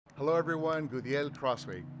Hello everyone, Gudiel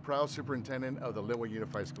Crossway, proud superintendent of the Lynwood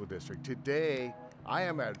Unified School District. Today, I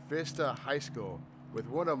am at Vista High School with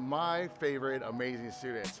one of my favorite amazing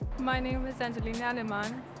students. My name is Angelina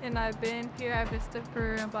Aleman, and I've been here at Vista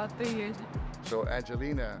for about 3 years. So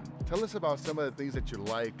Angelina, tell us about some of the things that you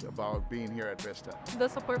like about being here at Vista. The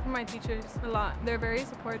support from my teachers, a lot. They're very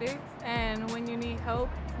supportive, and when you need help,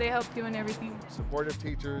 they help you in everything. Supportive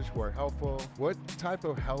teachers who are helpful. What type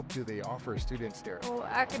of help do they offer students here? Well,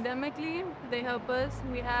 academically, they help us.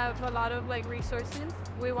 We have a lot of resources.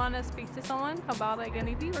 We want to speak to someone about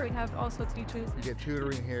anything, or we have also teachers. You get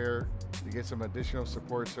tutoring here, you get some additional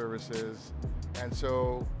support services, and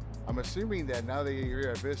so I'm assuming that now that you're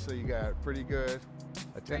here at Vista, you got pretty good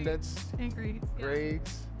attendance, and grades.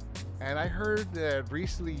 grades. And I heard that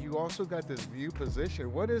recently you also got this new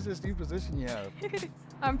position. What is this new position you have?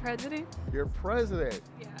 I'm president. You're president.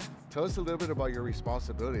 Yeah. Tell us a little bit about your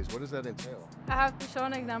responsibilities. What does that entail? I have to show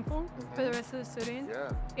an example for the rest of the students.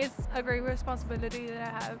 Yeah. It's a great responsibility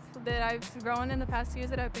that I have, that I've grown in the past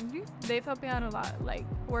years that I've been here. They've helped me out a lot,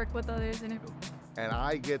 work with others and everything. And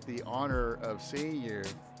I get the honor of seeing you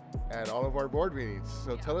at all of our board meetings.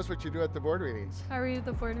 So tell us what you do at the board meetings. I read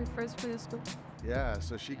the board first for the school. Yeah,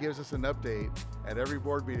 so she gives us an update at every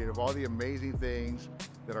board meeting of all the amazing things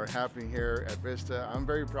that are happening here at Vista. I'm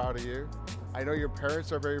very proud of you. I know your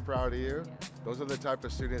parents are very proud of you. Those are the type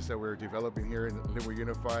of students that we're developing here in Lynwood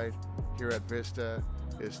Unified, here at Vista,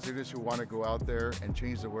 is students who want to go out there and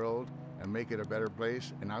change the world and make it a better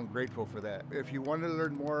place, and I'm grateful for that. If you want to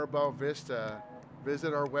learn more about Vista,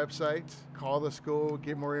 visit our website, call the school,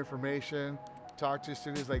 get more information, talk to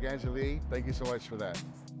students like Angelique. Thank you so much for that.